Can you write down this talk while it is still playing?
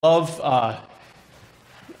Love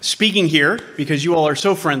speaking here because you all are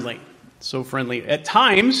so friendly. So friendly. At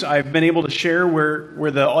times, I've been able to share where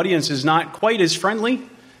the audience is not quite as friendly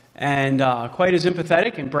and quite as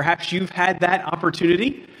empathetic, and perhaps you've had that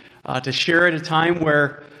opportunity to share at a time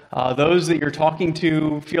where those that you're talking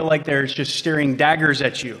to feel like they're just staring daggers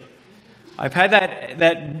at you. I've had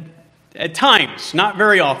that at times, not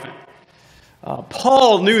very often.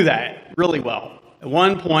 Paul knew that really well. At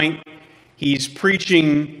one point, he's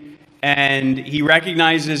preaching, and he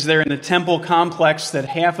recognizes there in the temple complex that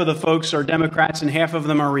half of the folks are Democrats and half of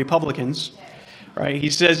them are Republicans. Right? He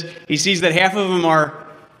sees that half of them are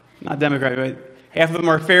not Democrats, but half of them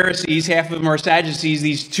are Pharisees, half of them are Sadducees,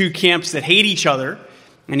 these two camps that hate each other.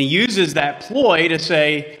 And he uses that ploy to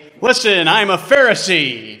say, listen, I'm a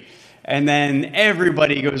Pharisee. And then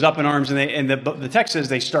everybody goes up in arms, and the text says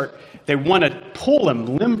they want to pull him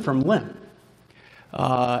limb from limb.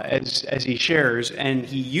 As he shares, and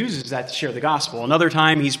he uses that to share the gospel. Another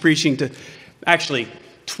time he's preaching to, actually,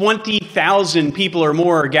 20,000 people or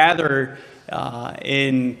more gather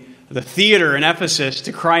in the theater in Ephesus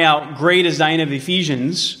to cry out, "Great is thine of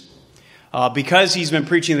Ephesians," because he's been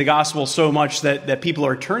preaching the gospel so much that people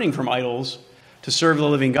are turning from idols to serve the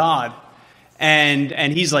living God.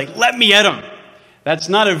 And he's like, let me at him. That's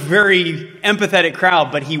not a very empathetic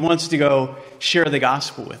crowd, but he wants to go share the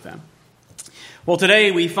gospel with them. Well, today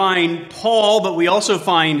we find Paul, but we also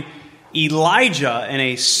find Elijah in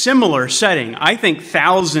a similar setting. I think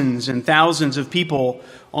thousands and thousands of people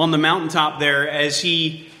on the mountaintop there as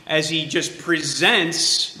he just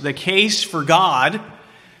presents the case for God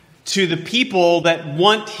to the people that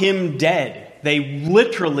want him dead. They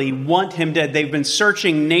literally want him dead. They've been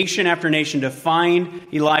searching nation after nation to find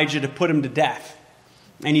Elijah to put him to death.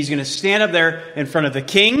 And he's going to stand up there in front of the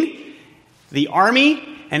king, the army,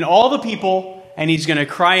 and all the people, and he's going to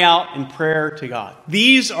cry out in prayer to God.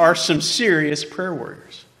 These are some serious prayer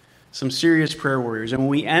warriors. Some serious prayer warriors. And when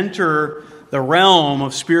we enter the realm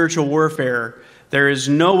of spiritual warfare, there is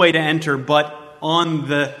no way to enter but on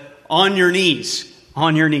your knees.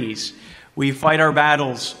 On your knees. We fight our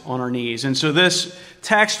battles on our knees. And so this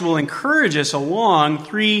text will encourage us along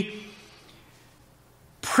three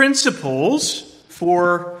principles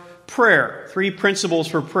for prayer. Three principles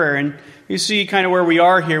for prayer. And you see kind of where we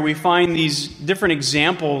are here. We find these different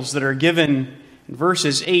examples that are given in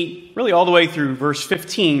verses 8, really all the way through verse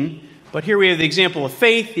 15. But here we have the example of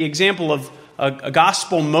faith, the example of a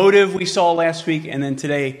gospel motive we saw last week, and then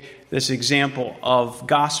today this example of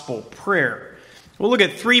gospel prayer. We'll look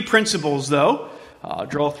at three principles, though.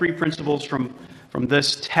 Draw three principles from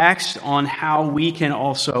this text on how we can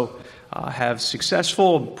also have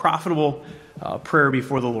successful, profitable prayer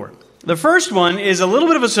before the Lord. The first one is a little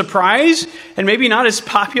bit of a surprise and maybe not as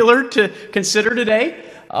popular to consider today.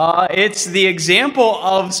 It's the example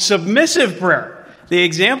of submissive prayer. The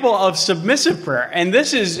example of submissive prayer. And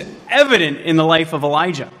this is evident in the life of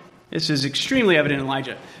Elijah. This is extremely evident in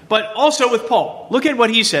Elijah. But also with Paul. Look at what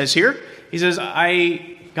he says here. He says,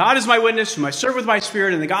 God is my witness, whom I serve with my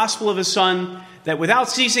spirit in the gospel of his Son, that without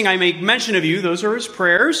ceasing I make mention of you. Those are his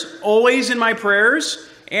prayers. Always in my prayers,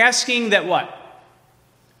 asking that what?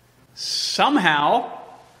 Somehow,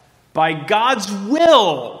 by God's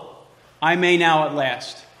will, I may now at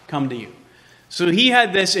last come to you. So he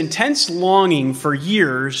had this intense longing for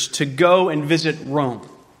years to go and visit Rome.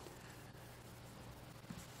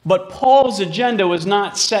 But Paul's agenda was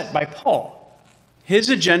not set by Paul. His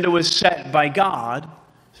agenda was set by God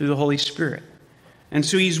through the Holy Spirit. And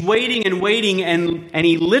so he's waiting, and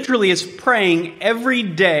he literally is praying every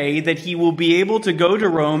day that he will be able to go to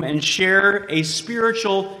Rome and share a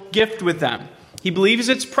spiritual gift with them. He believes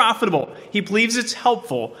it's profitable. He believes it's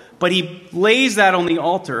helpful. But he lays that on the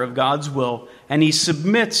altar of God's will, and he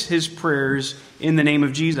submits his prayers in the name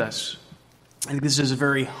of Jesus. I think this is a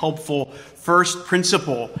very helpful first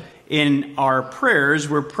principle in our prayers.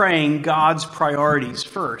 We're praying God's priorities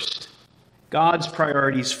first. God's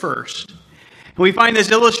priorities first. And we find this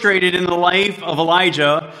illustrated in the life of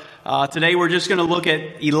Elijah. Today we're just going to look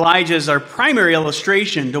at Elijah as our primary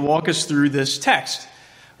illustration to walk us through this text.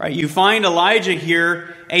 Right? You find Elijah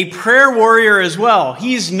here, a prayer warrior as well.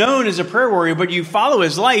 He's known as a prayer warrior, but you follow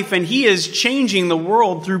his life and he is changing the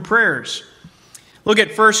world through prayers. Look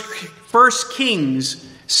at 1 Kings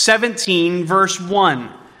 17, verse 1.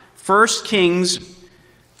 1 Kings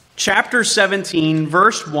chapter 17,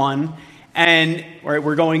 verse 1. And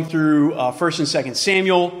we're going through 1 and 2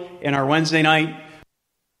 Samuel in our Wednesday night.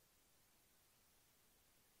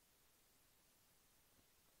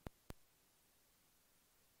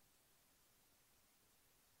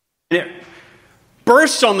 And it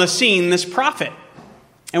bursts on the scene this prophet.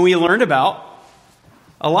 And we learned about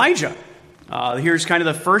Elijah. Here's kind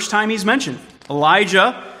of the first time he's mentioned.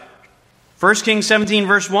 Elijah, 1 Kings 17,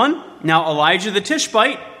 verse 1. Now Elijah the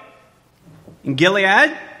Tishbite in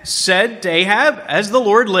Gilead said to Ahab, "As the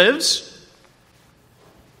Lord lives,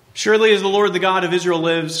 surely as the Lord, the God of Israel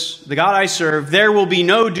lives, the God I serve, there will be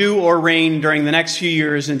no dew or rain during the next few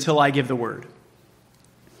years until I give the word."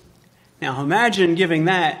 Now imagine giving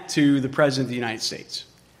that to the President of the United States.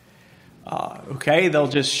 Okay, they'll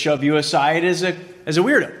just shove you aside as a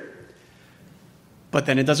weirdo. But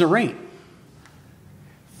then it doesn't rain.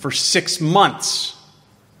 For 6 months.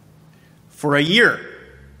 For a year.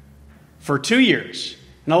 For 2 years.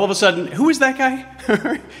 And all of a sudden, who is that guy?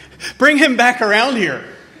 Bring him back around here.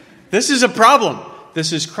 This is a problem.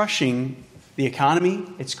 This is crushing the economy.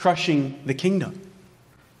 It's crushing the kingdom.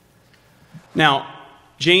 Now,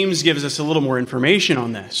 James gives us a little more information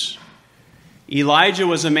on this. Elijah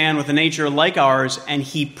was a man with a nature like ours, and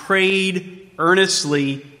he prayed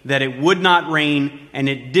earnestly that it would not rain, and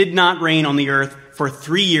it did not rain on the earth for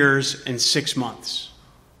 3 years and 6 months.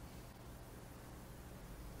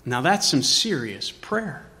 Now that's some serious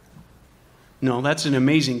prayer. No, that's an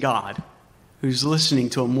amazing God who's listening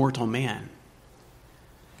to a mortal man.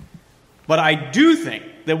 But I do think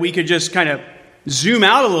that we could just kind of zoom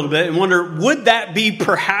out a little bit and wonder, would that be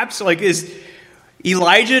perhaps, like, is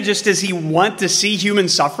Elijah, just does he want to see human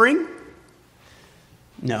suffering?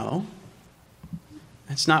 No.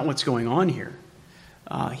 That's not what's going on here.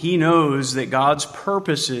 He knows that God's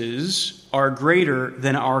purposes are greater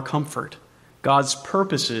than our comfort. God's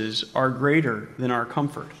purposes are greater than our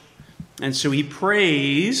comfort. And so he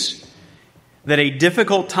prays that a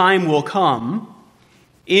difficult time will come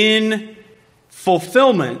in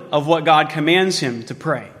fulfillment of what God commands him to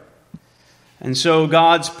pray. And so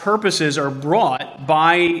God's purposes are brought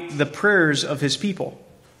by the prayers of his people.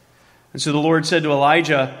 And so the Lord said to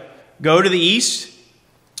Elijah, "Go to the east."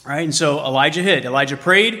 Right? And so Elijah hid. Elijah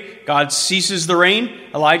prayed. God ceases the rain.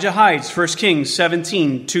 Elijah hides. 1 Kings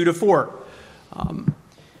 17, 2-4.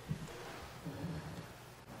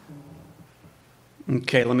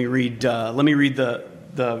 Okay, let me read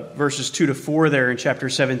the verses 2-4 there in chapter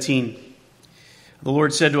 17. The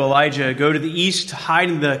Lord said to Elijah, "Go to the east, hide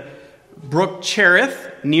in the brook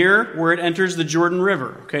Cherith, near where it enters the Jordan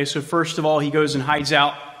River." Okay, so first of all, he goes and hides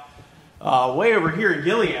out way over here in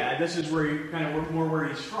Gilead. This is where you kind of more where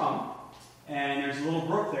he's from. And there's a little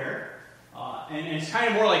brook there. And it's kind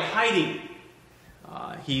of more like hiding.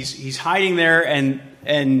 He's hiding there,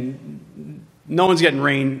 and no one's getting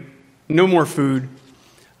rain, no more food.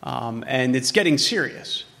 And it's getting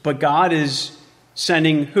serious. But God is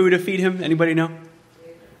sending who to feed him? Anybody know?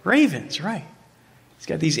 Ravens, right. He's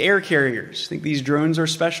got these air carriers. Think these drones are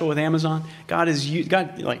special with Amazon?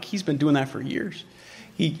 He's been doing that for years.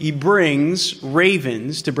 He brings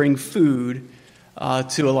ravens to bring food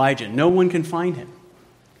to Elijah. No one can find him.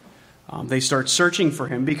 They start searching for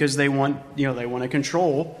him because they want to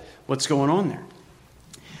control what's going on there.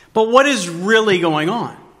 But what is really going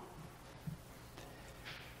on?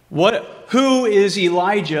 Who is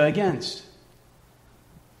Elijah against?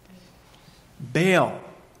 Baal.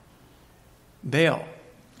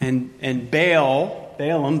 And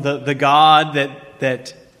Balaam, the god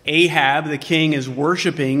that Ahab, the king, is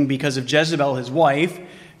worshiping because of Jezebel, his wife,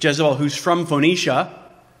 Jezebel, who's from Phoenicia,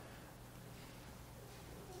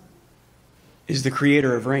 is the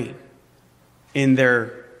creator of rain in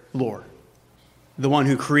their lore. The one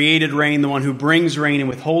who created rain, the one who brings rain and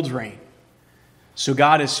withholds rain. So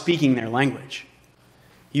God is speaking their language.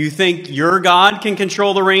 You think your God can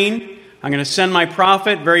control the rain? I'm going to send my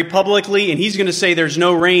prophet very publicly, and he's going to say there's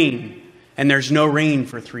no rain. And there's no rain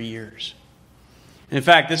for 3 years. And in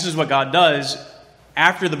fact, this is what God does.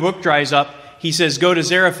 After the brook dries up, he says, "Go to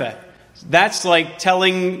Zarephath." That's like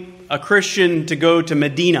telling a Christian to go to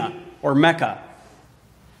Medina or Mecca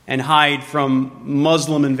and hide from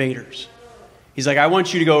Muslim invaders. He's like, I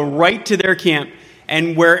want you to go right to their camp,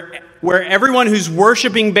 and where everyone who's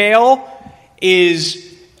worshiping Baal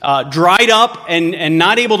is dried up and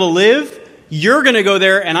not able to live, you're going to go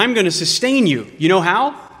there, and I'm going to sustain you. You know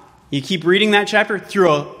how? You keep reading that chapter through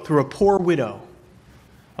a poor widow.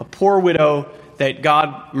 A poor widow that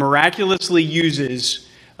God miraculously uses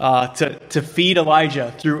to feed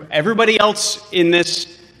Elijah. Through everybody else in this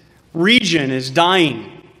region is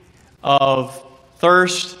dying of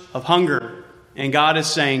thirst, of hunger. And God is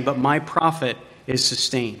saying, but my prophet is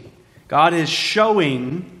sustained. God is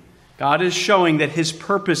showing that his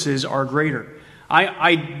purposes are greater.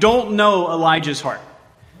 I don't know Elijah's heart,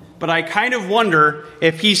 but I kind of wonder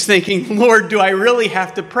if he's thinking, Lord, do I really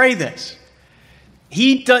have to pray this?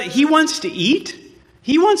 He wants to eat.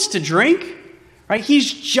 He wants to drink. Right?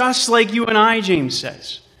 He's just like you and I, James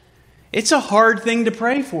says. It's a hard thing to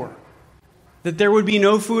pray for, that there would be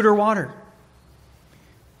no food or water.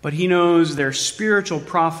 But he knows their spiritual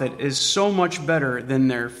profit is so much better than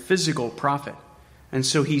their physical profit. And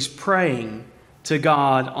so he's praying to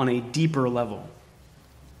God on a deeper level.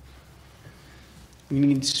 We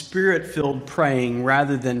need spirit-filled praying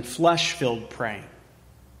rather than flesh-filled praying.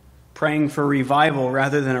 Praying for revival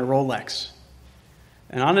rather than a Rolex.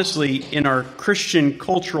 And honestly, in our Christian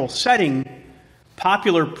cultural setting,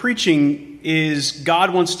 popular preaching is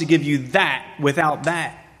God wants to give you that without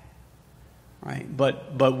that. Right?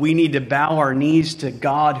 But we need to bow our knees to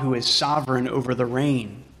God who is sovereign over the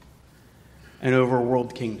reign and over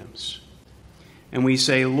world kingdoms. And we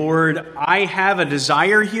say, Lord, I have a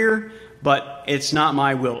desire here, but it's not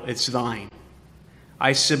my will, it's thine.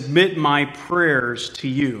 I submit my prayers to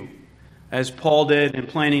you, as Paul did in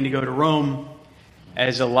planning to go to Rome,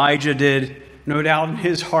 as Elijah did, no doubt in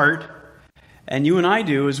his heart, and you and I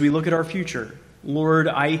do as we look at our future. Lord,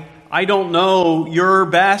 I don't know your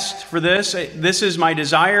best for this. This is my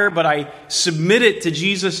desire, but I submit it to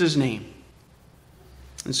Jesus' name.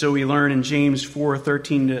 And so we learn in James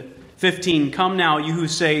 4:13-15, come now, you who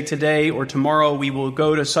say today or tomorrow we will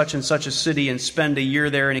go to such and such a city and spend a year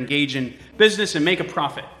there and engage in business and make a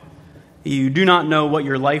profit. You do not know what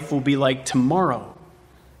your life will be like tomorrow.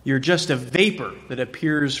 You're just a vapor that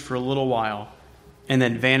appears for a little while and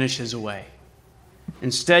then vanishes away.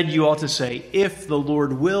 Instead, you ought to say, if the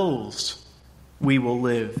Lord wills, we will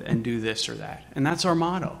live and do this or that. And that's our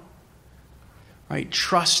motto. Right?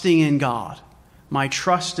 Trusting in God. My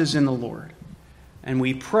trust is in the Lord. And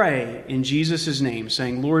we pray in Jesus' name,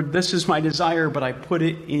 saying, Lord, this is my desire, but I put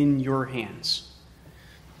it in your hands.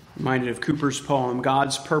 Reminded of Cooper's poem,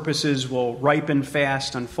 God's purposes will ripen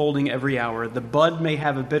fast, unfolding every hour. The bud may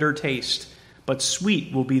have a bitter taste, but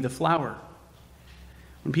sweet will be the flower.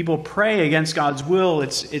 When people pray against God's will,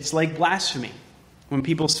 it's like blasphemy. When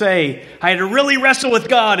people say, I had to really wrestle with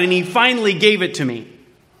God and he finally gave it to me.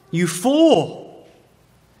 You fool!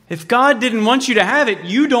 If God didn't want you to have it,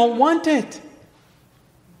 you don't want it.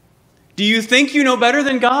 Do you think you know better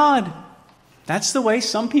than God? That's the way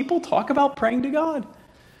some people talk about praying to God.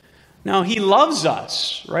 Now, he loves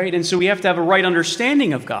us, right? And so we have to have a right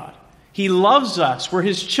understanding of God. He loves us. We're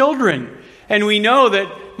his children. And we know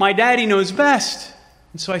that my daddy knows best.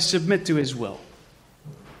 And so I submit to his will.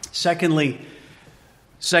 Secondly,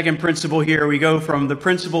 second principle here, we go from the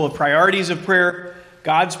principle of priorities of prayer,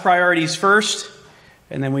 God's priorities first,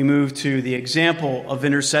 and then we move to the example of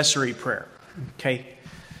intercessory prayer.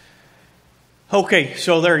 Okay,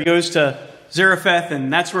 so there he goes to Zarephath,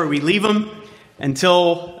 and that's where we leave him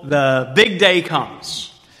until the big day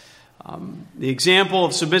comes. The example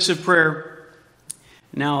of submissive prayer,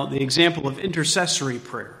 now the example of intercessory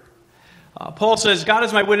prayer. Paul says, God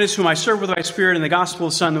is my witness whom I serve with my spirit in the gospel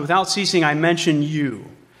of the Son, that without ceasing I mention you.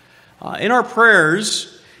 In our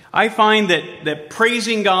prayers, I find that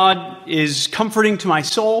praising God is comforting to my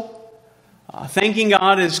soul. Thanking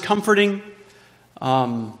God is comforting.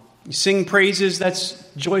 You sing praises, that's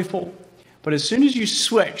joyful. But as soon as you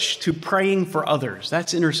switch to praying for others,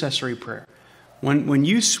 that's intercessory prayer. When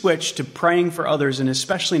you switch to praying for others, and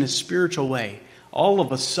especially in a spiritual way, all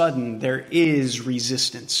of a sudden there is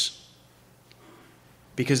resistance.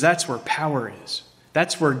 Because that's where power is.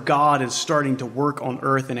 That's where God is starting to work on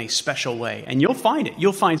earth in a special way. And you'll find it.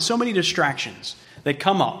 You'll find so many distractions that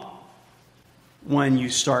come up when you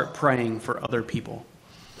start praying for other people.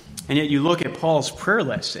 And yet you look at Paul's prayer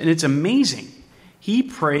list, and it's amazing. He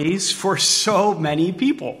prays for so many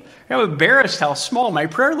people. I'm embarrassed how small my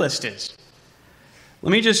prayer list is.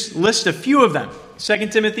 Let me just list a few of them. 2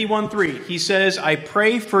 Timothy 1:3. He says, I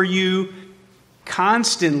pray for you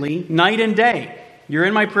constantly, night and day. You're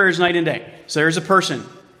in my prayers night and day. So there's a person.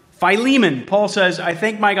 Philemon, Paul says, I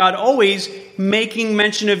thank my God always, making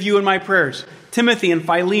mention of you in my prayers. Timothy and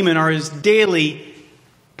Philemon are his daily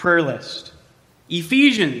prayer list.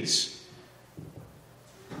 Ephesians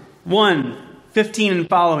 1:15 and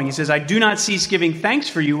following, he says, I do not cease giving thanks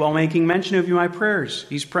for you while making mention of you in my prayers.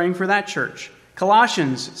 He's praying for that church.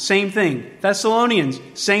 Colossians, same thing. Thessalonians,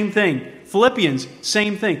 same thing. Philippians,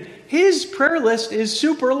 same thing. His prayer list is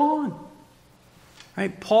super long.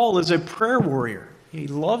 Right? Paul is a prayer warrior. He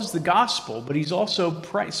loves the gospel, but he's also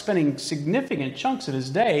spending significant chunks of his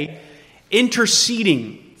day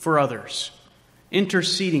interceding for others.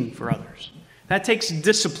 Interceding for others. That takes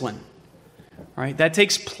discipline. Right? That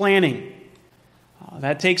takes planning.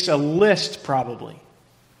 That takes a list, probably.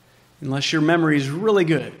 Unless your memory is really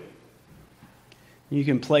good. You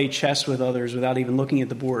can play chess with others without even looking at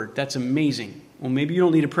the board. That's amazing. Well, maybe you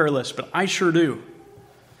don't need a prayer list, but I sure do.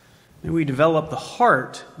 May we develop the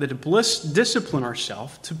heart that discipline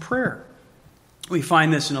ourselves to prayer. We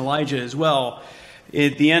find this in Elijah as well.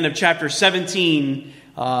 At the end of chapter 17,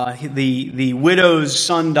 the widow's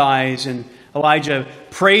son dies, and Elijah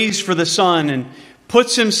prays for the son and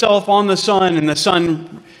puts himself on the son, and the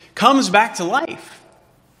son comes back to life.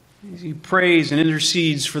 He prays and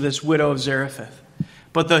intercedes for this widow of Zarephath.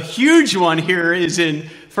 But the huge one here is in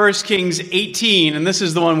 1 Kings 18, and this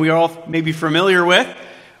is the one we are all maybe familiar with,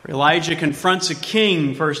 where Elijah confronts a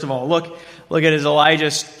king, first of all. Look at his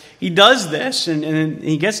Elijah. He does this, and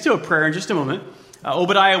he gets to a prayer in just a moment.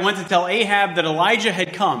 Obadiah went to tell Ahab that Elijah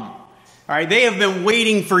had come. All right, they have been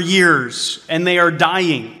waiting for years, and they are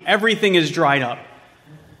dying. Everything is dried up.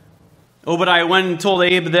 Obadiah went and told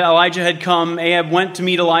Ahab that Elijah had come. Ahab went to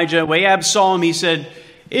meet Elijah. When Ahab saw him, he said,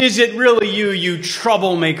 "Is it really you, you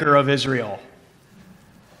troublemaker of Israel?"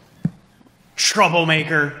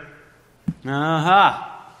 Troublemaker. Aha.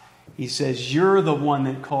 He says, "You're the one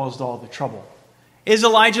that caused all the trouble." Is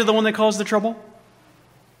Elijah the one that caused the trouble?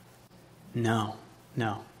 No.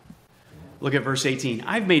 Look at verse 18.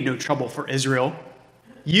 "I've made no trouble for Israel.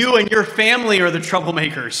 You and your family are the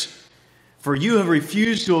troublemakers. For you have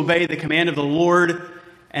refused to obey the command of the Lord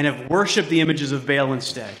and have worshipped the images of Baal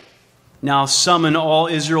instead. Now summon all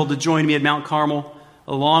Israel to join me at Mount Carmel,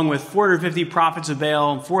 along with 450 prophets of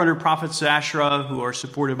Baal and 400 prophets of Asherah who are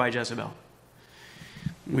supported by Jezebel."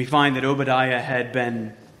 We find that Obadiah had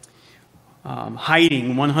been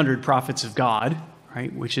hiding 100 prophets of God,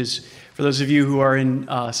 right? Which is, for those of you who are in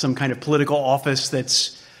some kind of political office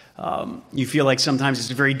that's you feel like sometimes it's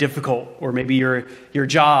very difficult, or maybe your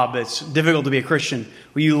job, it's difficult to be a Christian.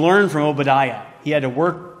 Well, you learn from Obadiah. He had to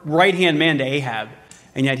work right-hand man to Ahab,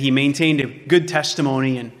 and yet he maintained a good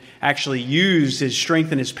testimony and actually used his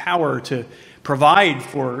strength and his power to provide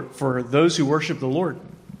for those who worship the Lord.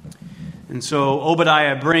 And so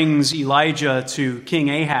Obadiah brings Elijah to King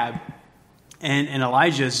Ahab, and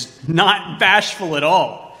Elijah's not bashful at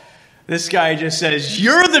all. This guy just says,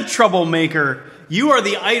 "You're the troublemaker. You are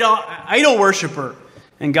the idol worshiper.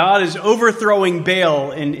 And God is overthrowing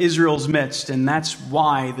Baal in Israel's midst. And that's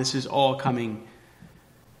why this is all coming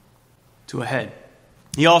to a head."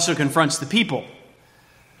 He also confronts the people.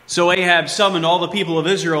 So Ahab summoned all the people of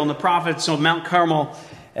Israel and the prophets on Mount Carmel.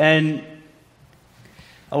 And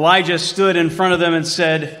Elijah stood in front of them and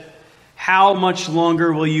said, "How much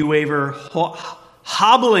longer will you waver,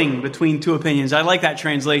 hobbling between two opinions?" I like that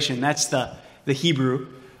translation. That's the Hebrew.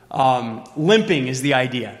 Limping is the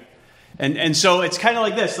idea. And so it's kind of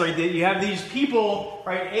like this. Like you have these people,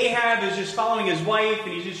 right? Ahab is just following his wife,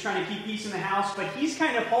 and he's just trying to keep peace in the house, but he's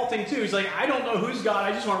kind of halting too. He's like, "I don't know who's God.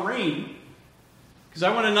 I just want rain. Because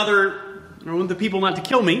I want the people not to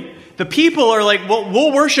kill me." The people are like, "Well,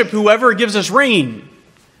 we'll worship whoever gives us rain."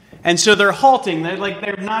 And so they're halting.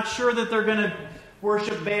 They're not sure that they're going to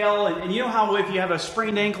worship Baal. And you know how if you have a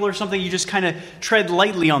sprained ankle or something, you just kind of tread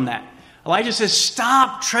lightly on that. Elijah says,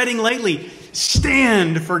 "Stop treading lightly.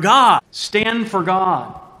 Stand for God." Stand for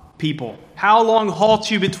God, people. How long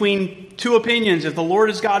halt you between two opinions? If the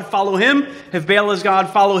Lord is God, follow him. If Baal is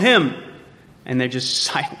God, follow him. And they're just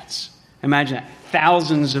silence. Imagine that.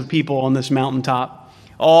 Thousands of people on this mountaintop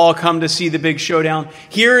all come to see the big showdown.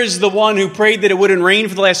 Here is the one who prayed that it wouldn't rain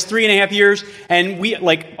for the last 3.5 years. And we,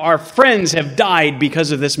 like, our friends have died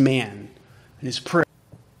because of this man and his prayer.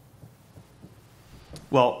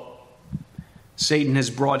 Well, Satan has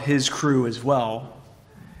brought his crew as well.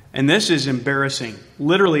 And this is embarrassing.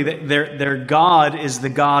 Literally, their God is the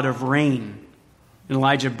God of rain. And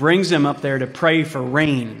Elijah brings them up there to pray for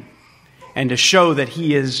rain and to show that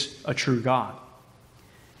he is a true God.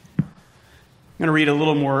 I'm going to read a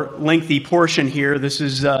little more lengthy portion here. This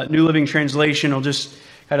is New Living Translation. I'll just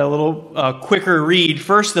had a little quicker read.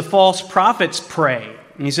 First, the false prophets pray.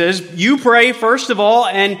 And he says, "You pray first of all,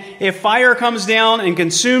 and if fire comes down and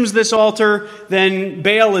consumes this altar, then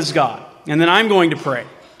Baal is God. And then I'm going to pray."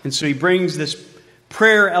 And so he brings this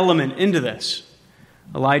prayer element into this.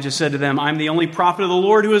 Elijah said to them, "I'm the only prophet of the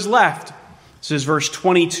Lord who is left." This is verse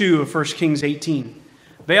 22 of 1 Kings 18.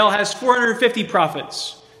 "Baal has 450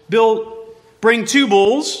 prophets. Bring 2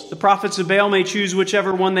 bulls. The prophets of Baal may choose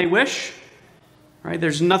whichever one they wish." Right?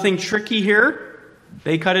 There's nothing tricky here.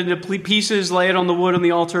 They cut it into pieces, lay it on the wood on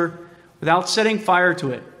the altar without setting fire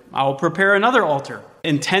to it. "I will prepare another altar."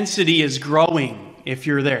 Intensity is growing if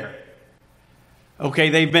you're there. Okay,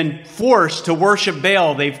 they've been forced to worship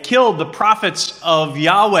Baal. They've killed the prophets of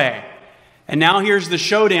Yahweh. And now here's the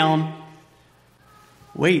showdown.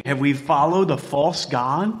 Wait, have we followed the false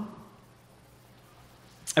god?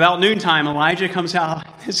 About noontime, Elijah comes out.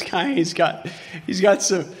 This guy, he's got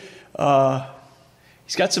some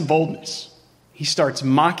boldness. he starts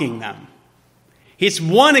mocking them. It's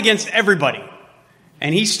one against everybody.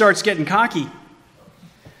 And he starts getting cocky.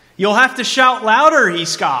 You'll have to shout louder, he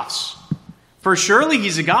scoffs. For surely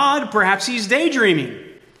he's a god. Perhaps he's daydreaming.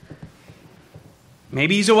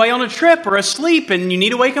 Maybe he's away on a trip or asleep and you need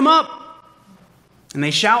to wake him up. And they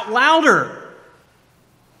shout louder.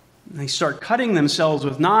 And they start cutting themselves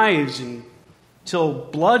with knives until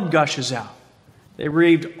blood gushes out. They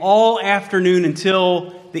raved all afternoon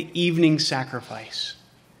until the evening sacrifice,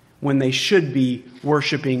 when they should be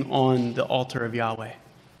worshiping on the altar of Yahweh.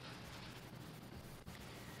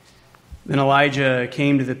 Then Elijah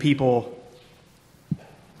came to the people.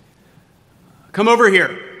 Come over here.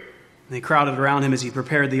 And they crowded around him as he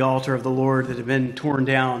prepared the altar of the Lord that had been torn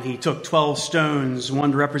down. He took 12 stones,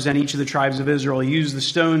 one to represent each of the tribes of Israel. He used the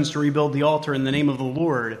stones to rebuild the altar in the name of the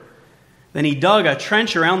Lord. Then he dug a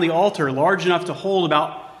trench around the altar large enough to hold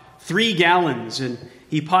about 3 gallons, and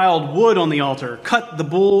he piled wood on the altar, cut the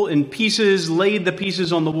bull in pieces, laid the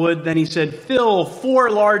pieces on the wood. Then he said, fill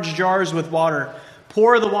 4 large jars with water.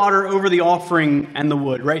 Pour the water over the offering and the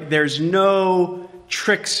wood, right? There's no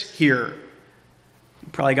tricks here. You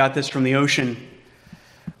probably got this from the ocean.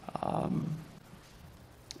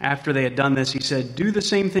 After they had done this, he said, do the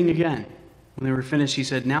same thing again. When they were finished, he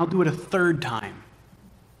said, now do it a 3rd time.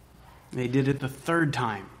 They did it the 3rd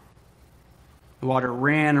time. The water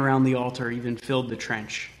ran around the altar, even filled the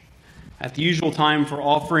trench. At the usual time for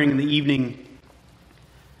offering in the evening,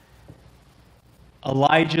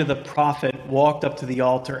 Elijah the prophet walked up to the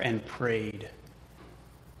altar and prayed.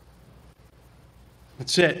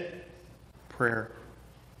 That's it. Prayer.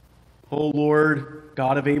 O Lord,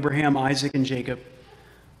 God of Abraham, Isaac, and Jacob,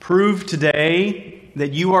 prove today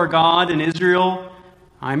that you are God in Israel.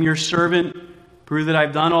 I'm your servant. Prove that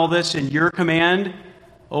I've done all this in your command.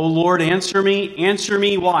 O Lord, answer me. Answer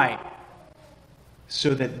me. Why?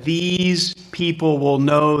 So that these people will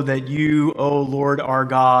know that you, O Lord, are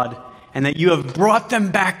God, and that you have brought them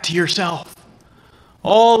back to yourself.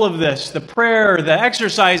 All of this, the prayer, the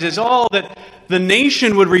exercises, all that the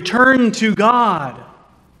nation would return to God.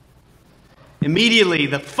 Immediately,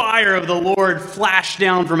 the fire of the Lord flashed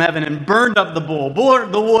down from heaven and burned up the bull,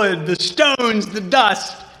 the wood, the stones, the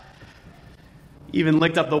dust, even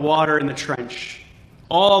licked up the water in the trench.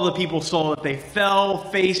 All the people saw that they fell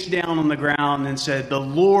face down on the ground and said, the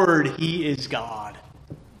Lord, He is God.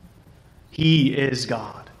 He is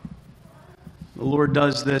God. The Lord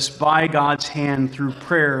does this by God's hand through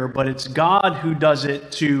prayer, but it's God who does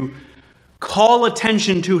it to call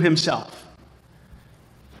attention to Himself.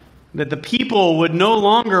 That the people would no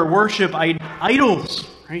longer worship idols,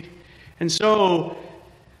 right? And so,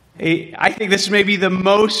 I think this may be the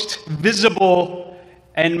most visible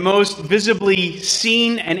and most visibly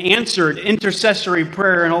seen and answered intercessory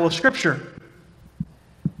prayer in all of Scripture.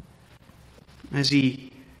 As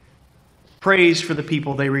he prays for the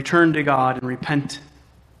people, they return to God and repent,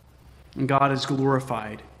 and God is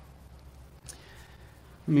glorified.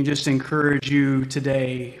 Let me just encourage you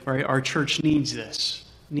today, right? Our church needs this,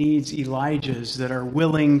 needs Elijahs that are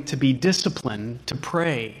willing to be disciplined to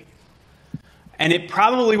pray. And it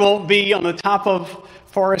probably won't be on the top of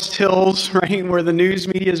Forest Hills, right, where the news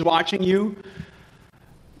media is watching you.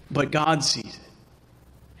 But God sees it.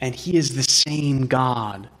 And He is the same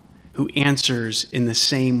God who answers in the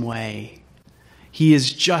same way. He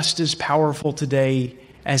is just as powerful today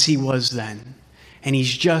as He was then. And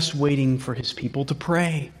He's just waiting for His people to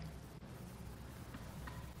pray.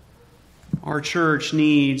 Our church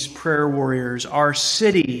needs prayer warriors. Our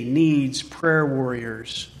city needs prayer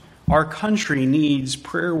warriors. Our country needs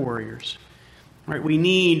prayer warriors. Right? We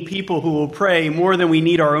need people who will pray more than we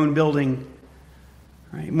need our own building.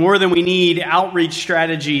 Right? More than we need outreach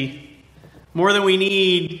strategy. More than we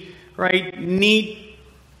need, right, neat,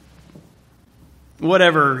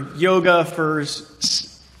 whatever, yoga for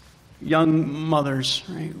young mothers,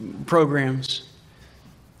 right, programs.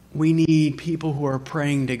 We need people who are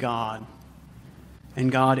praying to God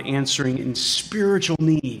and God answering in spiritual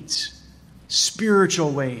needs,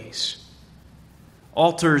 spiritual ways.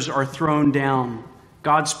 Altars are thrown down.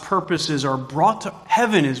 God's purposes are brought to,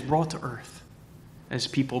 heaven is brought to earth as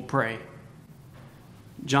people pray.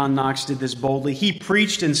 John Knox did this boldly. He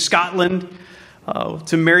preached in Scotland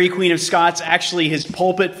to Mary Queen of Scots. Actually, his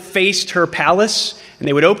pulpit faced her palace, and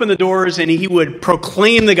they would open the doors and he would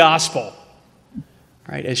proclaim the gospel,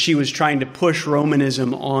 right, as she was trying to push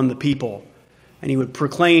Romanism on the people. And he would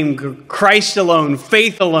proclaim Christ alone,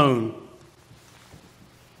 faith alone.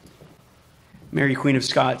 Mary Queen of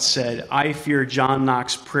Scots said, I fear John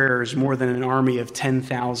Knox's prayers more than an army of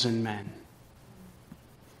 10,000 men.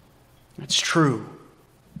 That's true.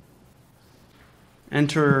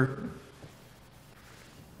 Enter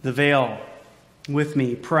the veil with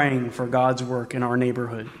me, praying for God's work in our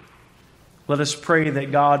neighborhood. Let us pray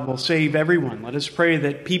that God will save everyone. Let us pray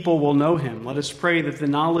that people will know him. Let us pray that the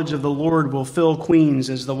knowledge of the Lord will fill Queens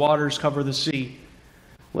as the waters cover the sea.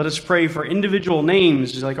 Let us pray for individual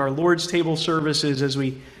names, like our Lord's table services, as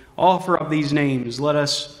we offer up these names. Let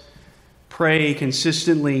us pray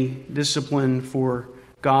consistently, discipline for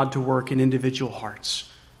God to work in individual hearts.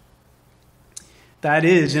 That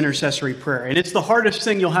is intercessory prayer. And it's the hardest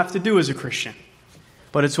thing you'll have to do as a Christian.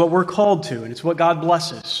 But it's what we're called to, and it's what God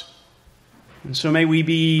blesses. And so may we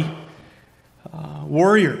be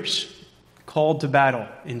warriors called to battle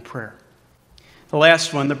in prayer. The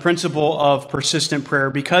last one, the principle of persistent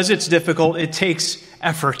prayer. Because it's difficult, it takes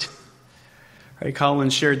effort. Right?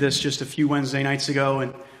 Colin shared this just a few Wednesday nights ago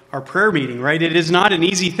in our prayer meeting. Right? It is not an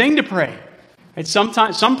easy thing to pray. Right?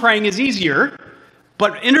 Sometimes some praying is easier,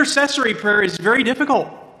 but intercessory prayer is very difficult.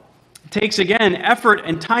 It takes, again, effort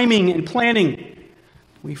and timing and planning.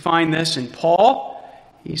 We find this in Paul.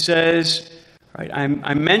 He says, right,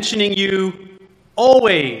 I'm mentioning you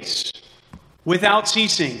always without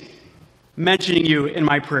ceasing, mentioning you in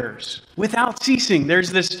my prayers. Without ceasing.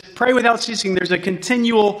 There's this pray without ceasing. There's a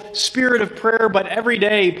continual spirit of prayer, but every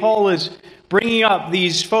day Paul is bringing up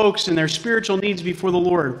these folks and their spiritual needs before the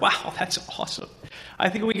Lord. Wow, that's awesome. I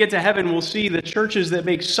think when we get to heaven, we'll see the churches that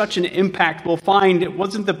make such an impact. We'll find it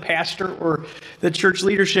wasn't the pastor or the church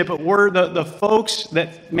leadership, but were the folks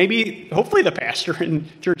that maybe, hopefully the pastor and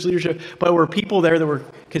church leadership, but were people there that were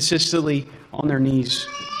consistently on their knees,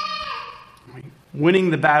 winning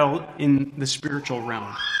the battle in the spiritual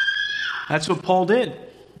realm. That's what Paul did.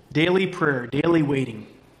 Daily prayer, daily waiting.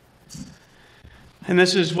 And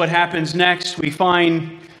this is what happens next. We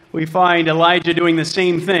find Elijah doing the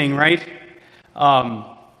same thing, right?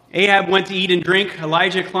 Ahab went to eat and drink.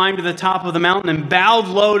 Elijah climbed to the top of the mountain and bowed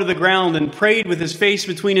low to the ground and prayed with his face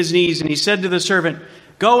between his knees. And he said to the servant,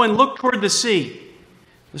 "Go and look toward the sea."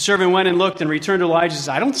 The servant went and looked and returned to Elijah and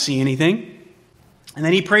said, "I don't see anything." And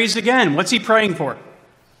then he prays again. What's he praying for?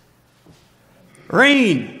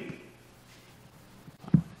 Rain.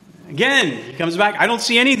 Again, he comes back. "I don't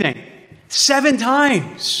see anything." 7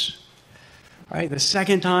 times. Right? The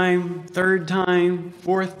second time, third time,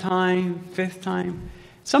 fourth time, fifth time.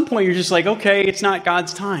 At some point you're just like, okay, it's not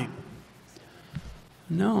God's time.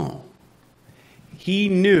 No. He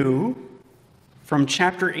knew from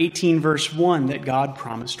chapter 18, verse 1, that God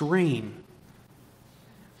promised rain.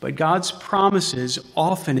 But God's promises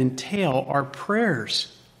often entail our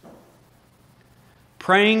prayers.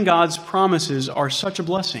 Praying God's promises are such a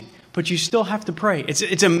blessing, but you still have to pray.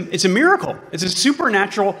 It's a miracle. It's a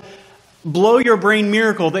supernatural, blow your brain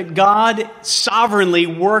miracle that God sovereignly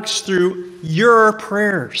works through your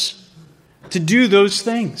prayers to do those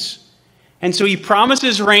things. And so he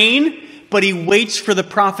promises rain, but he waits for the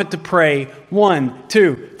prophet to pray 1,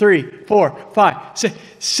 2, 3, 4, 5, 6,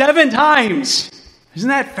 7 times. Isn't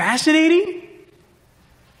that fascinating?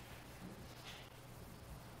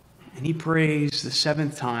 And he prays the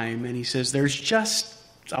 7th time, and he says, "There's just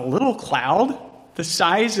a little cloud the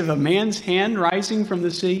size of a man's hand rising from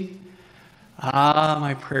the sea. Ah,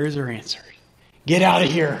 my prayers are answered. Get out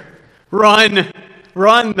of here. Run.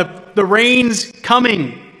 Run. The rain's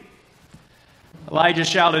coming." Elijah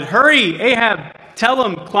shouted, "Hurry, Ahab. Tell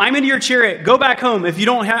him, climb into your chariot. Go back home. If you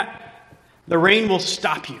don't have, the rain will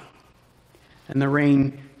stop you." And the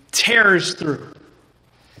rain tears through.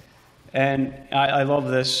 And I love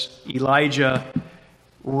this. Elijah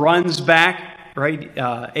runs back, right?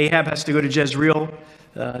 Ahab has to go to Jezreel,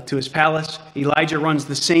 to his palace. Elijah runs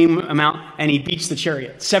the same amount, and he beats the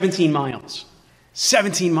chariot. 17 miles.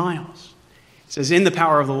 17 miles. It says, in the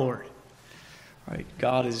power of the Lord. Right?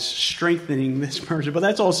 God is strengthening this person. But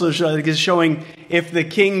that's also showing if the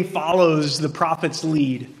king follows the prophet's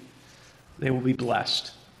lead, they will be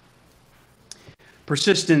blessed.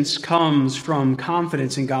 Persistence comes from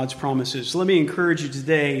confidence in God's promises. So let me encourage you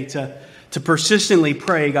today to persistently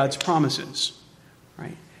pray God's promises.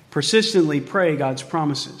 Right? Persistently pray God's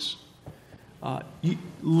promises. You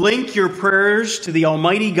link your prayers to the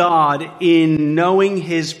Almighty God in knowing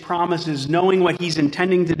His promises, knowing what He's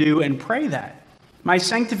intending to do, and pray that. My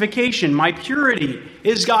sanctification, my purity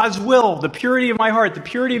is God's will. The purity of my heart, the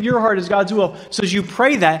purity of your heart is God's will. So as you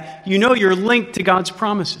pray that, you know you're linked to God's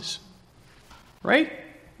promises. Right?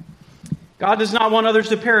 God does not want others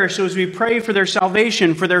to perish. So as we pray for their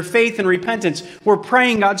salvation, for their faith and repentance, we're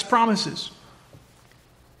praying God's promises.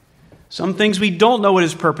 Some things we don't know what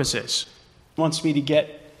His purpose is. He wants me to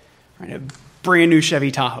get a brand new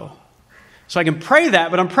Chevy Tahoe. So I can pray that,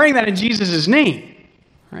 but I'm praying that in Jesus' name.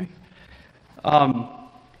 Right?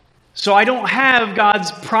 So I don't have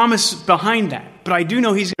God's promise behind that. but I do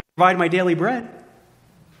know He's going to provide my daily bread.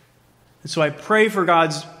 And so I pray for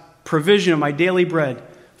God's provision of my daily bread,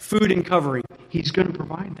 food and covering. He's going to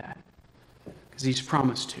provide that because He's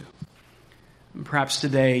promised to. And perhaps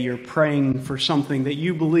today you're praying for something that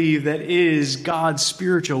you believe that is God's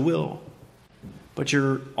spiritual will, but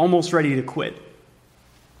you're almost ready to quit.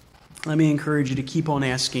 Let me encourage you to keep on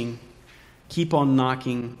asking, keep on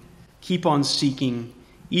knocking, keep on seeking,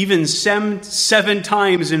 even seven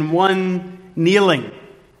times in one kneeling.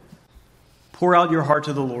 Pour out your heart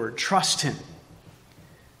to the Lord. Trust Him.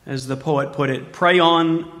 As the poet put it, pray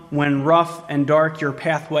on when rough and dark your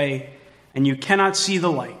pathway and you cannot see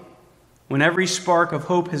the light, when every spark of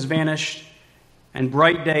hope has vanished and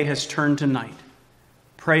bright day has turned to night.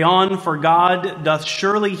 Pray on, for God doth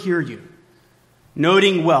surely hear you,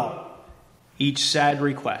 noting well each sad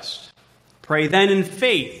request. Pray then in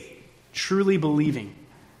faith, truly believing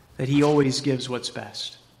that He always gives what's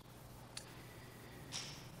best.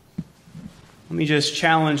 Let me just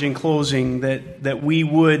challenge in closing that we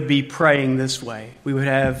would be praying this way. We would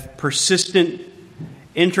have persistent,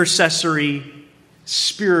 intercessory,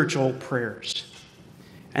 spiritual prayers.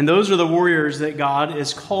 And those are the warriors that God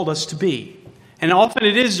has called us to be. And often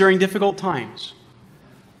it is during difficult times.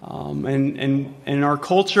 And our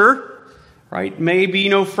culture, right, may be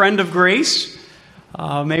no friend of grace.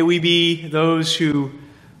 May we be those who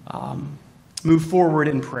move forward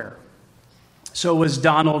in prayer. So was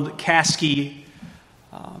Donald Caskey.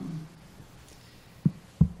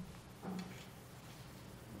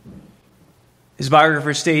 His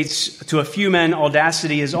biographer states, to a few men,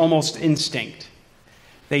 audacity is almost instinct.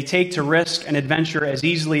 They take to risk and adventure as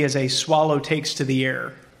easily as a swallow takes to the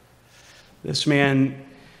air. This man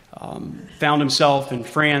found himself in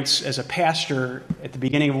France as a pastor at the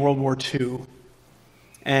beginning of World War II.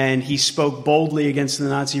 And he spoke boldly against the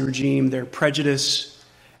Nazi regime, their prejudice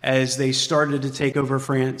as they started to take over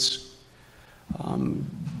France.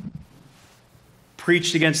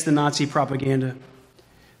 Preached against the Nazi propaganda.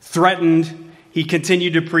 Threatened. He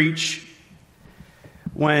continued to preach.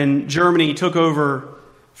 When Germany took over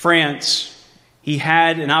France, he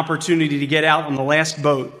had an opportunity to get out on the last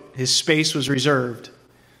boat. His space was reserved.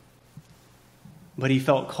 But he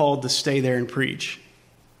felt called to stay there and preach.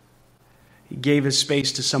 He gave his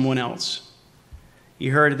space to someone else. He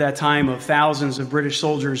heard at that time of thousands of British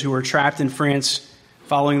soldiers who were trapped in France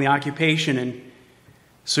following the occupation. And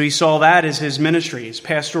so he saw that as his ministry, his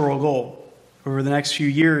pastoral goal. Over the next few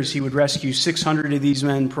years, he would rescue 600 of these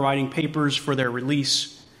men, providing papers for their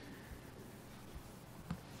release,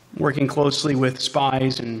 working closely with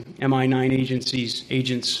spies and MI9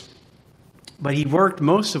 agents. But he worked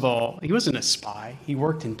most of all, he wasn't a spy, he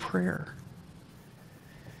worked in prayer.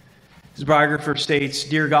 His biographer states,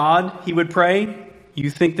 "Dear God," he would pray,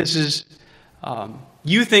 you think this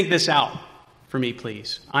out for me,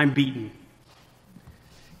 please. I'm beaten.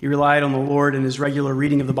 He relied on the Lord in his regular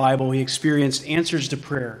reading of the Bible. He experienced answers to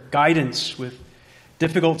prayer, guidance with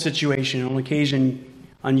difficult situation, on occasion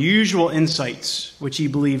unusual insights which he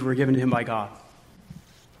believed were given to him by God.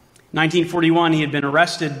 1941, he had been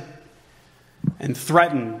arrested and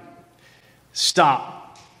threatened,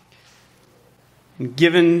 stopped, and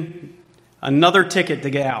given another ticket to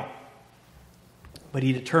get out. But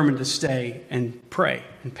he determined to stay and pray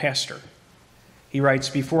and pastor. He writes,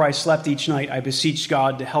 "Before I slept each night, I beseeched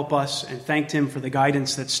God to help us and thanked Him for the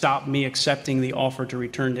guidance that stopped me accepting the offer to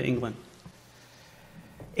return to England."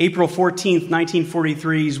 April 14th,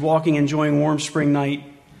 1943, he's walking, enjoying warm spring night,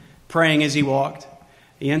 praying as he walked.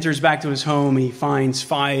 He enters back to his home. He finds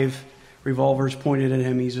 5 revolvers pointed at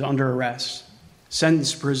him. He's under arrest,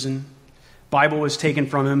 sentenced to prison. Bible was taken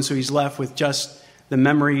from him, so he's left with just the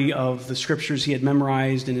memory of the scriptures he had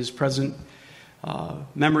memorized and his present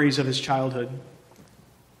memories of his childhood.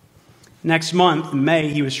 Next month, in May,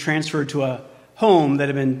 he was transferred to a home that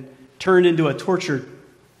had been turned into a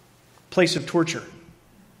place of torture.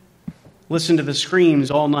 Listened to the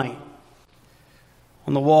screams all night.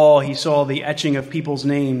 On the wall, he saw the etching of people's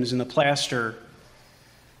names in the plaster,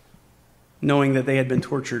 knowing that they had been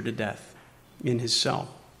tortured to death in his cell.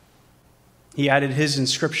 He added his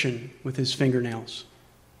inscription with his fingernails.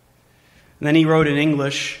 And then he wrote in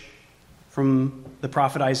English from the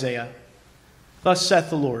prophet Isaiah, "Thus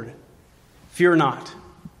saith the Lord, fear not,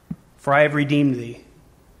 for I have redeemed thee.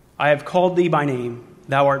 I have called thee by name,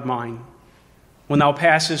 thou art mine. When thou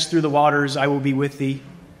passest through the waters, I will be with thee.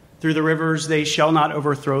 Through the rivers, they shall not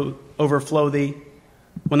overflow thee.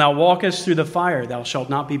 When thou walkest through the fire, thou shalt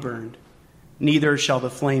not be burned, neither shall the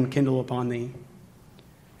flame kindle upon thee."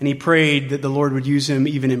 And he prayed that the Lord would use him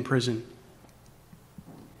even in prison.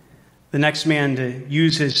 The next man to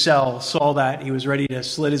use his cell saw that. He was ready to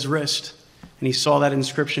slit his wrist And he saw that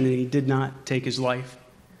inscription and he did not take his life.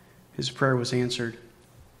 His prayer was answered.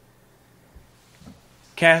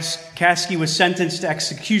 Caskey was sentenced to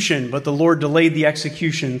execution, but the Lord delayed the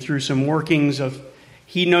execution through some workings of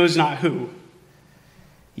he knows not who.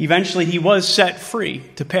 Eventually, he was set free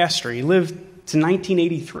to pastor. He lived to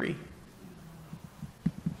 1983.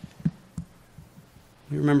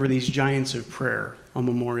 We remember these giants of prayer on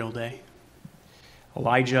Memorial Day.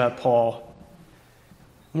 Elijah, Paul.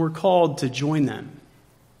 And we're called to join them.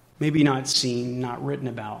 Maybe not seen, not written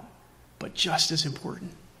about, but just as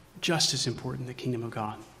important, the kingdom of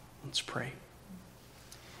God. Let's pray.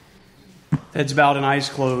 Heads bowed and eyes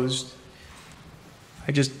closed.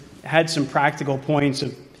 I just had some practical points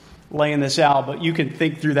of laying this out, but you can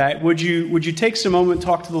think through that. Would you take some moment and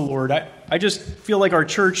talk to the Lord? I just feel like our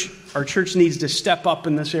church needs to step up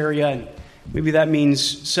in this area, and maybe that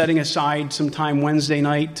means setting aside some time Wednesday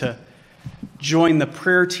night to join the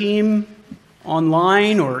prayer team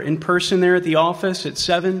online or in person there at the office at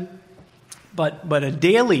 7. But a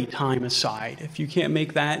daily time aside, if you can't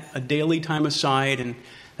make that, a daily time aside, and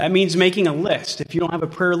that means making a list. If you don't have a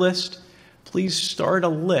prayer list, please start a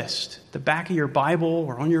list at the back of your Bible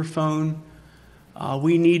or on your phone.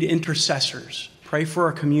 We need intercessors. Pray for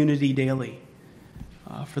our community daily,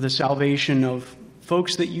 for the salvation of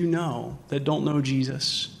folks that you know that don't know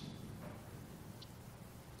Jesus.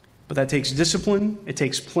 But that takes discipline, it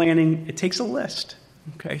takes planning, it takes a list.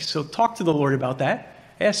 Okay, so talk to the Lord about that.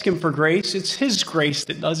 Ask him for grace. It's his grace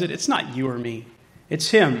that does it. It's not you or me.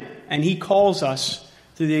 It's him. And he calls us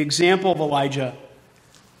through the example of Elijah,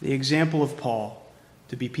 the example of Paul,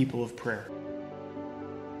 to be people of prayer.